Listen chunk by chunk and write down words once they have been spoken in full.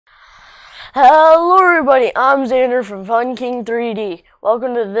Hello everybody, I'm Xander from Fun King 3D.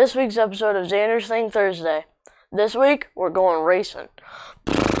 Welcome to this week's episode of Xander's Thing Thursday. This week, we're going racing.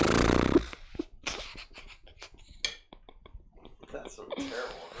 That's so terrible,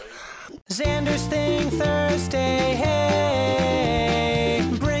 right? Xander's Thing Thursday, hey,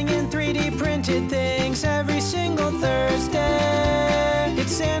 bringing 3D printed things every single Thursday.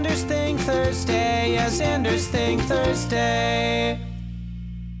 It's Xander's Thing Thursday, yeah, Xander's Thing Thursday.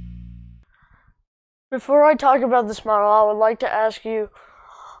 Before I talk about this model, I would like to ask you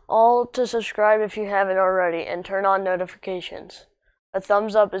all to subscribe if you haven't already and turn on notifications. A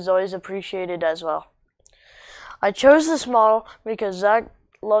thumbs up is always appreciated as well. I chose this model because Zach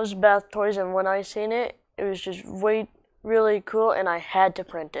loves bath toys, and when I seen it, it was just really cool and I had to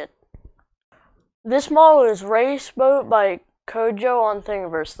print it. This model is Race Boat by Kojoe on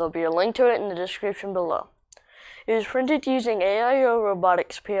Thingiverse. There'll be a link to it in the description below. It was printed using AIO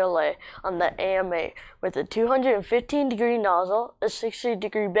Robotics PLA on the AMA with a 215-degree nozzle, a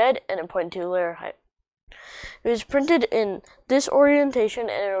 60-degree bed, and a 0.2 layer height. It was printed in this orientation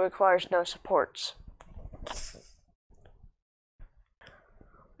and it requires no supports.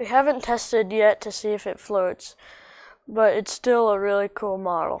 We haven't tested yet to see if it floats, but it's still a really cool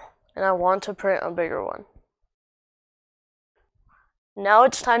model, and I want to print a bigger one. Now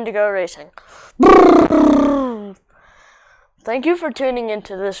it's time to go racing. Thank you for tuning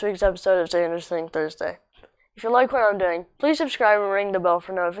into this week's episode of Xander's Thing Thursday. If you like what I'm doing, please subscribe and ring the bell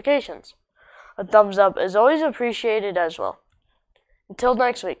for notifications. A thumbs up is always appreciated as well. Until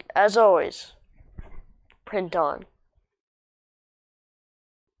next week, as always, print on.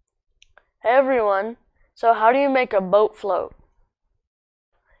 Hey everyone, so how do you make a boat float?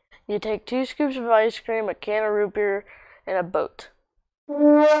 You take 2 scoops of ice cream, a can of root beer, and a boat.